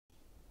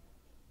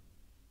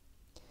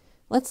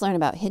Let's learn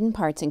about hidden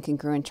parts in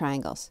congruent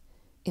triangles.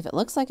 If it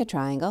looks like a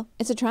triangle,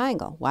 it's a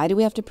triangle. Why do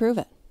we have to prove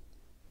it?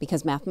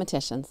 Because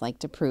mathematicians like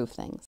to prove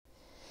things.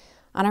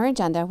 On our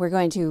agenda, we're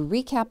going to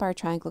recap our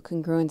triangle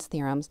congruence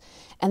theorems,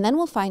 and then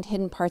we'll find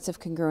hidden parts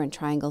of congruent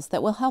triangles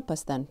that will help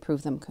us then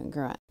prove them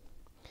congruent.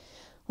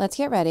 Let's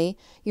get ready.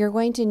 You're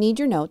going to need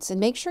your notes, and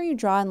make sure you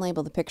draw and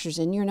label the pictures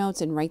in your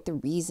notes and write the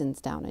reasons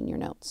down in your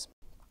notes.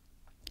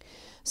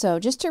 So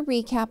just to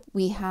recap,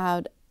 we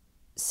had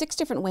 6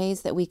 different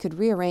ways that we could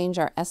rearrange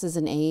our S's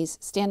and A's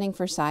standing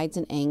for sides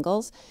and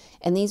angles,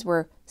 and these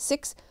were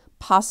 6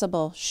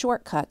 possible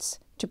shortcuts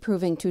to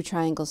proving 2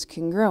 triangles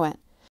congruent.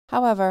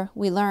 However,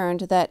 we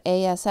learned that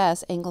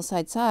ASS, angle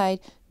side side,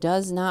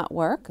 does not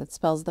work. It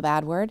spells the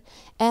bad word.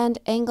 And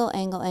angle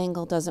angle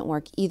angle doesn't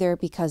work either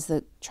because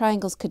the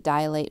triangles could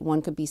dilate,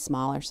 one could be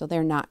smaller, so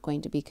they're not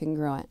going to be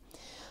congruent.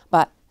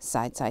 But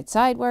side side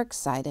side works,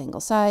 side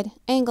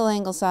angle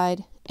angle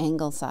side,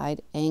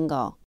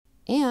 angle.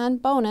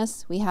 And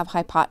bonus, we have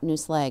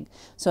hypotenuse leg.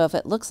 So if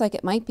it looks like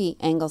it might be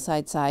angle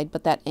side side,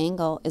 but that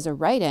angle is a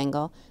right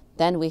angle,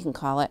 then we can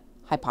call it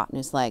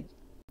hypotenuse leg.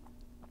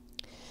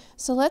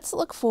 So let's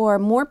look for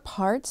more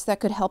parts that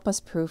could help us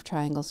prove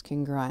triangles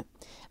congruent.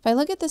 If I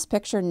look at this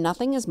picture,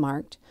 nothing is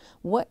marked.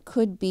 What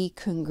could be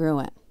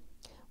congruent?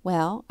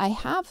 Well, I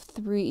have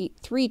three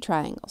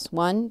triangles,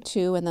 1,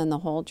 2, and then the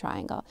whole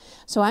triangle.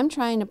 So I'm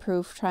trying to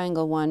prove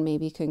triangle 1 may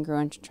be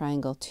congruent to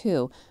triangle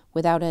 2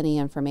 without any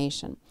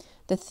information.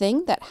 The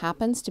thing that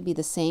happens to be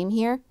the same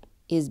here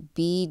is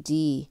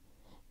BD.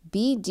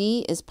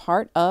 BD is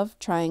part of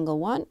triangle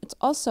 1. It's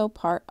also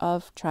part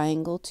of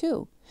triangle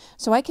 2.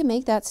 So I can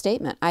make that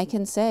statement. I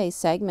can say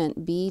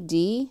segment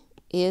BD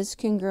is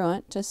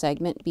congruent to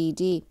segment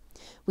BD.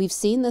 We've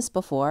seen this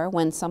before.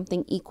 When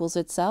something equals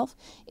itself,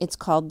 it's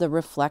called the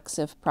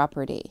reflexive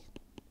property.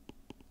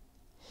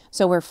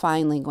 So we're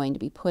finally going to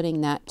be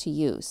putting that to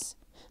use.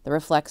 The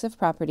reflexive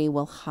property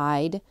will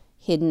hide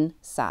hidden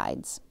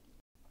sides.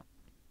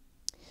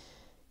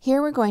 Here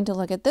we're going to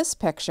look at this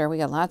picture. We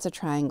got lots of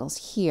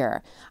triangles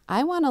here.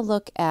 I want to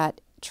look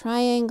at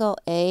triangle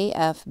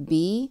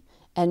AFB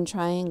and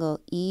triangle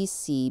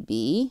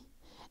ECB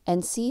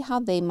and see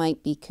how they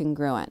might be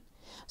congruent.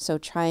 So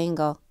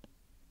triangle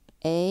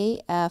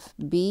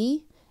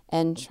AFB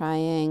and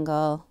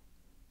triangle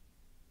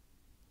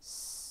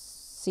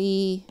CEB.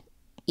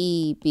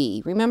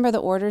 Remember, the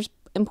order's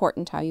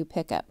important how you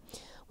pick it.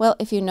 Well,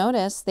 if you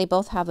notice, they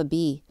both have a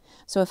B.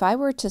 So if I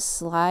were to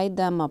slide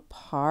them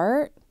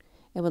apart,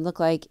 it would look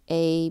like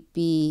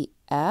ABF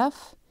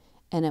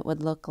and it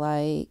would look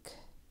like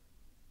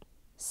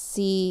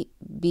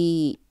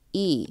CBE.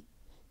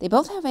 They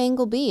both have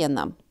angle B in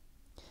them.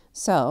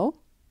 So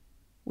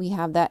we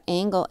have that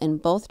angle in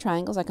both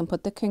triangles. I can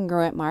put the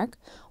congruent mark.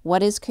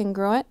 What is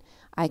congruent?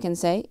 I can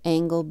say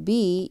angle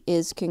B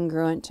is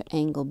congruent to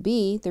angle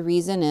B. The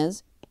reason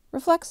is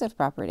reflexive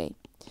property.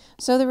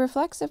 So the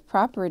reflexive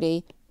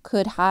property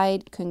could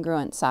hide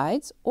congruent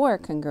sides or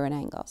congruent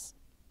angles.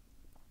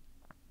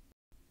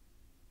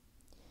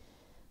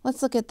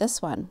 Let's look at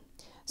this one.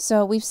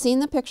 So we've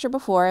seen the picture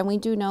before, and we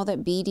do know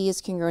that BD is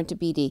congruent to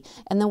BD.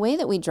 And the way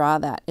that we draw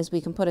that is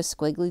we can put a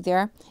squiggly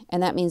there,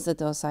 and that means that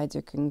those sides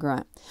are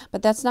congruent.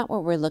 But that's not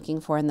what we're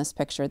looking for in this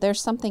picture. There's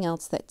something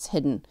else that's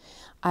hidden.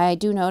 I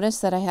do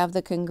notice that I have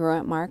the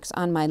congruent marks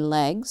on my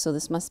legs, so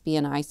this must be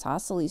an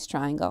isosceles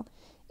triangle.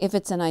 If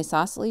it's an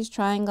isosceles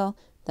triangle,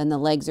 then the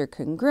legs are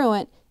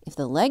congruent. If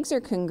the legs are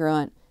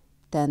congruent,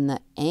 then the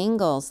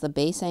angles, the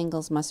base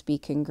angles must be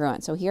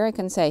congruent. So here I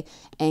can say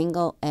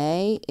angle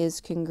A is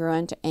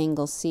congruent to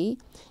angle C.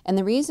 And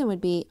the reason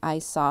would be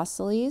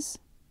isosceles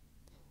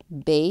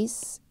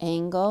base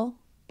angle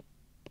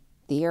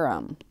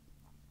theorem.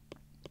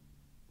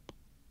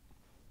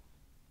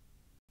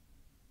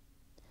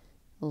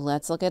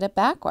 Let's look at it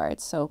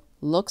backwards. So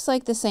looks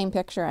like the same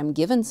picture. I'm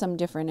given some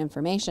different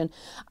information.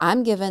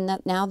 I'm given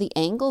that now the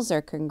angles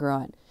are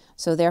congruent.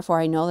 So therefore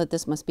I know that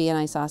this must be an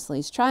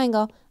isosceles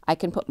triangle. I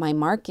can put my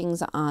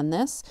markings on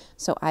this.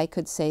 So I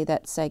could say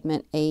that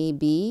segment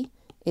AB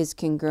is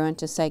congruent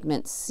to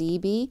segment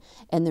CB.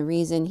 And the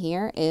reason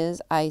here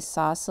is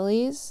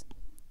isosceles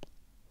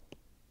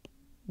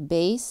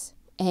base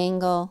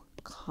angle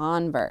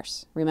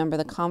converse. Remember,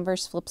 the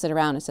converse flips it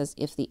around. It says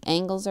if the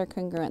angles are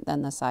congruent,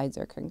 then the sides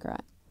are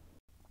congruent.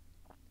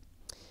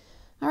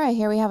 All right,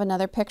 here we have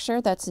another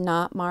picture that's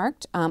not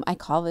marked. I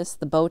call this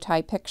the bow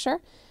tie picture.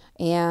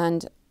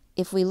 And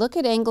if we look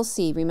at angle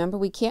C, remember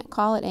we can't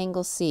call it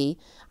angle C.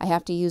 I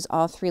have to use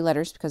all 3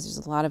 letters because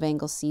there's a lot of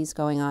angle C's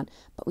going on.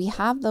 But we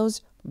have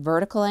those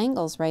vertical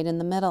angles right in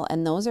the middle,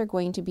 and those are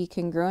going to be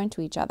congruent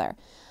to each other.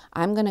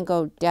 I'm going to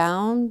go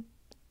down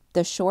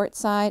the short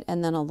side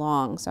and then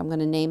along. So I'm going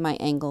to name my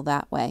angle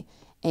that way.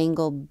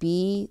 Angle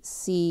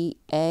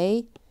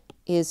BCA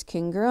is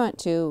congruent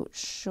to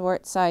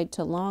short side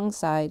to long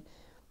side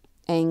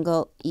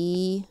angle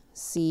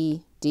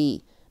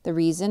ECD. The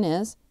reason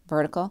is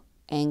vertical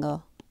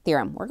angle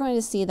theorem. We're going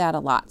to see that a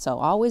lot, so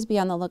always be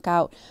on the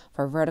lookout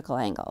for vertical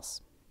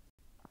angles.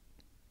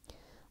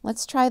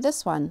 Let's try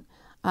this one.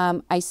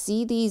 I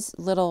see these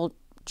little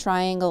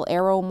triangle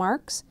arrow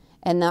marks,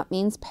 and that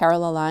means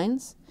parallel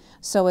lines.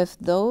 So if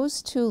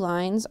those two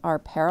lines are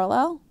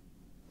parallel,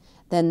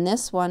 then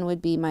this one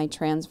would be my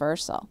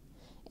transversal.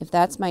 If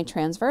that's my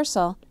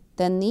transversal,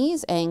 then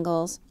these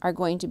angles are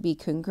going to be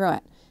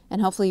congruent.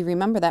 And hopefully you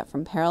remember that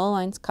from parallel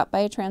lines cut by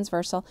a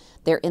transversal,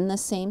 they're in the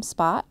same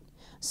spot.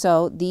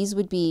 So these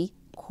would be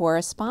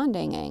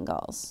corresponding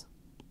angles.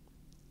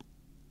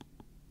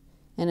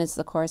 And it's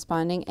the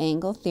corresponding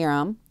angle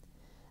theorem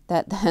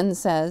that then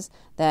says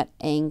that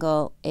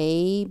angle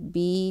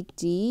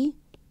ABD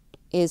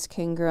is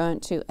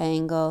congruent to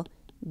angle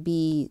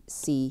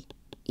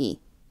BCE.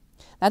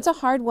 That's a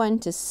hard one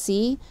to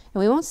see,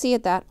 and we won't see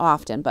it that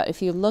often, but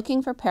if you're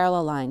looking for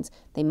parallel lines,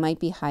 they might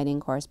be hiding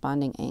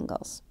corresponding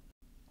angles.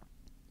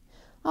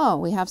 Oh,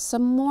 we have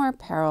some more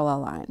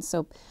parallel lines.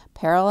 So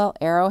parallel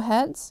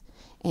arrowheads,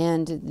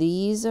 and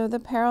these are the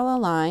parallel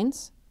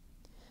lines.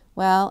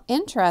 Well,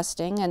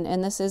 interesting,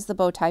 and this is the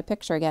bow tie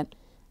picture again.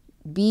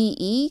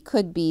 BE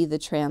could be the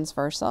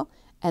transversal,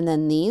 and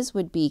then these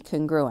would be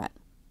congruent.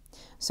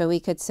 So we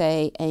could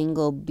say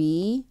angle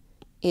B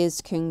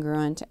is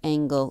congruent to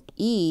angle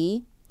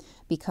E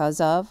because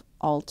of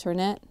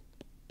alternate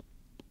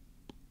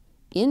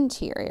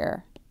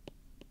interior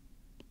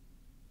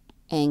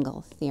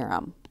angle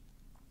theorem.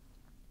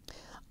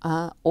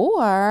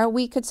 Or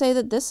we could say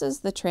that this is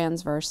the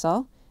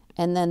transversal,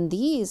 and then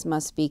these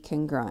must be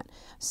congruent.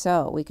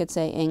 So we could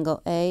say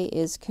angle A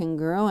is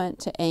congruent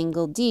to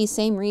angle D,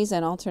 same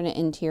reason, alternate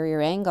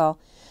interior angle.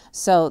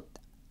 So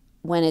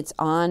when it's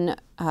on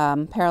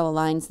parallel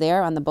lines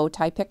there on the bow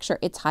tie picture,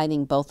 it's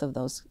hiding both of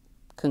those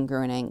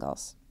congruent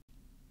angles.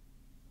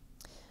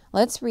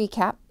 Let's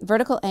recap.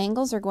 Vertical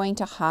angles are going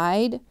to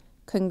hide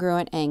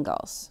congruent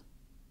angles.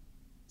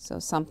 So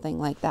something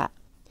like that.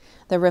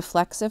 The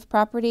reflexive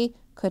property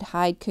could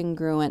hide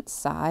congruent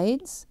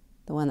sides,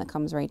 the one that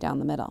comes right down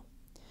the middle.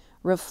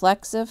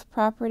 Reflexive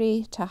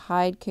property to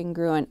hide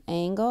congruent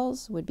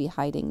angles would be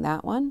hiding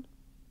that one.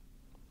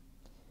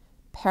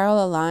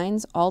 Parallel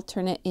lines,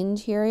 alternate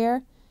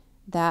interior,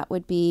 that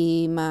would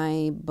be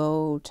my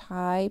bow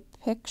tie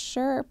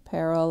picture.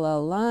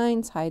 Parallel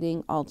lines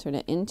hiding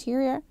alternate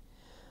interior.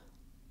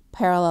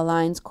 Parallel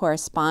lines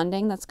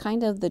corresponding, that's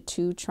kind of the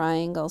two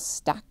triangles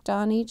stacked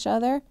on each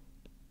other,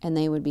 and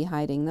they would be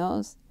hiding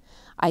those.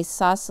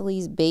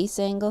 Isosceles base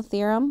angle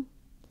theorem,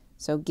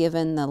 so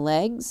given the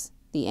legs,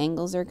 the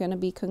angles are going to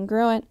be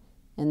congruent,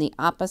 and the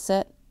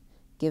opposite,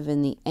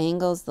 given the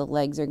angles, the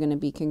legs are going to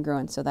be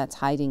congruent, so that's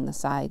hiding the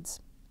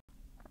sides.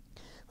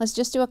 Let's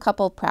just do a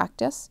couple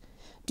practice.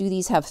 Do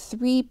these have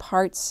three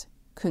parts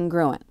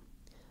congruent?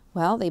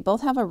 Well, they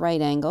both have a right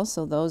angle,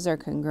 so those are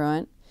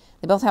congruent.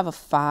 They both have a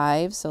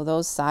 5, so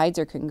those sides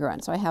are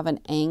congruent. So I have an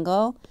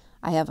angle,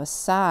 I have a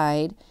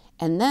side,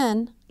 and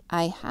then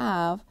I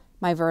have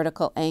my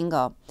vertical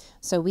angle.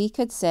 So we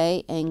could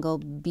say angle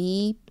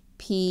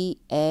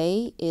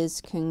BPA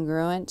is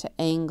congruent to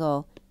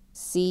angle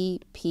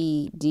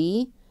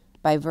CPD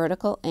by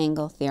vertical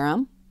angle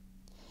theorem.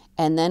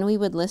 And then we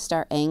would list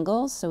our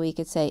angles. So we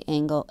could say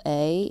angle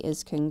A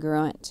is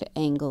congruent to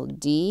angle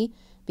D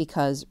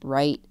because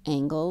right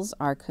angles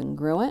are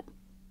congruent.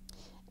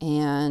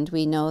 And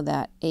we know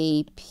that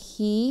AP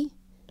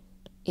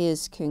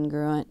is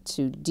congruent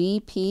to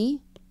DP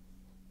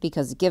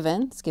because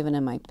it's given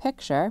in my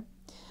picture.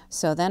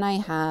 So then I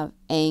have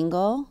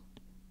angle,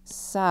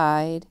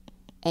 side,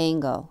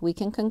 angle. We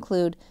can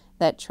conclude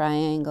that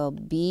triangle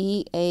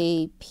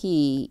BAP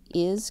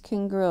is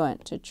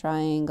congruent to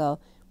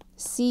triangle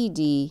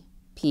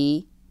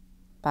CDP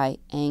by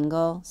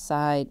angle,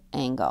 side,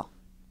 angle.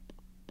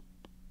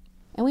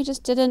 And we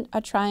just did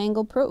a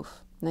triangle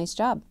proof. Nice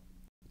job.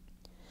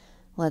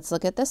 Let's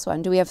look at this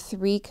one. Do we have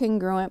three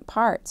congruent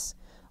parts?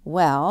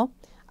 Well,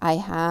 I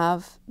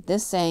have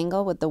this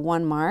angle with the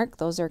 1 mark.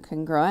 Those are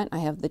congruent. I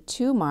have the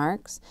 2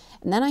 marks.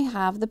 And then I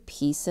have the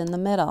piece in the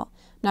middle.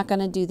 I'm not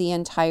going to do the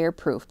entire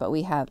proof, but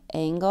we have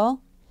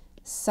angle,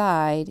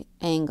 side,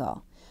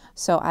 angle.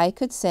 So I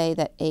could say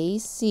that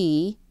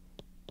AC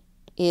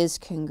is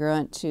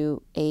congruent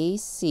to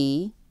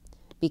AC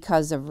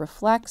because of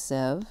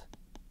reflexive.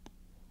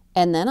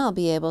 And then I'll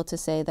be able to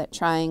say that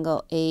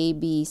triangle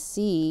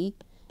ABC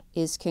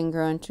is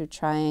congruent to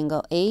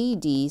triangle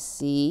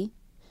ADC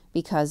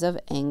because of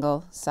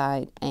angle,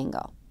 side,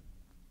 angle.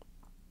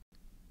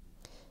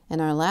 In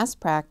our last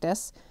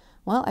practice,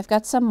 well, I've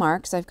got some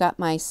marks. I've got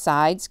my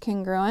sides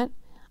congruent.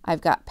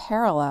 I've got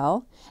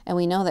parallel, and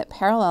we know that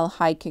parallel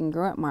hide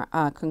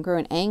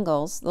congruent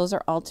angles. Those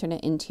are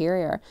alternate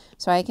interior.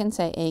 So I can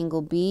say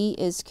angle B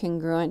is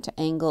congruent to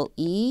angle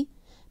E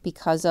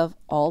because of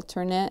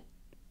alternate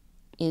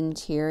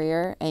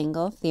interior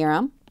angle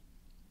theorem.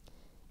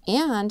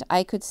 And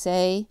I could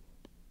say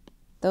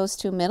those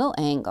two middle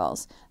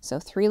angles. So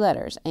 3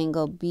 letters.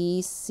 Angle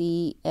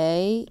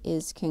BCA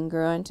is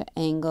congruent to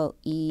angle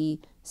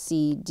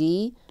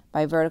ECD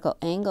by vertical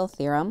angle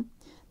theorem.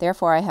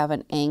 Therefore, I have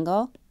an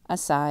angle, a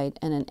side,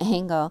 and an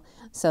angle.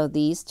 So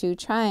these two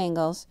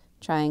triangles,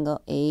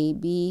 triangle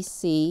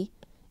ABC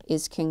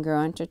is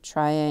congruent to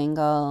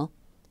triangle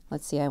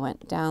Let's see, I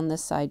went down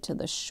this side to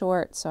the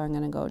short, so I'm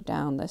going to go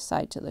down this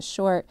side to the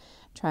short.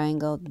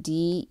 Triangle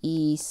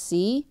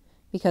DEC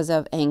because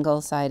of angle,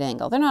 side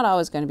angle. They're not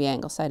always going to be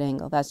angle, side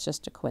angle. That's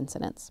just a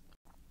coincidence.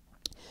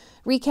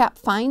 Recap,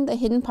 find the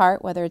hidden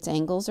part, whether it's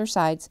angles or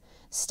sides,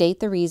 state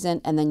the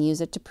reason, and then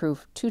use it to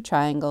prove two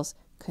triangles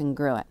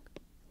congruent.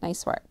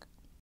 Nice work.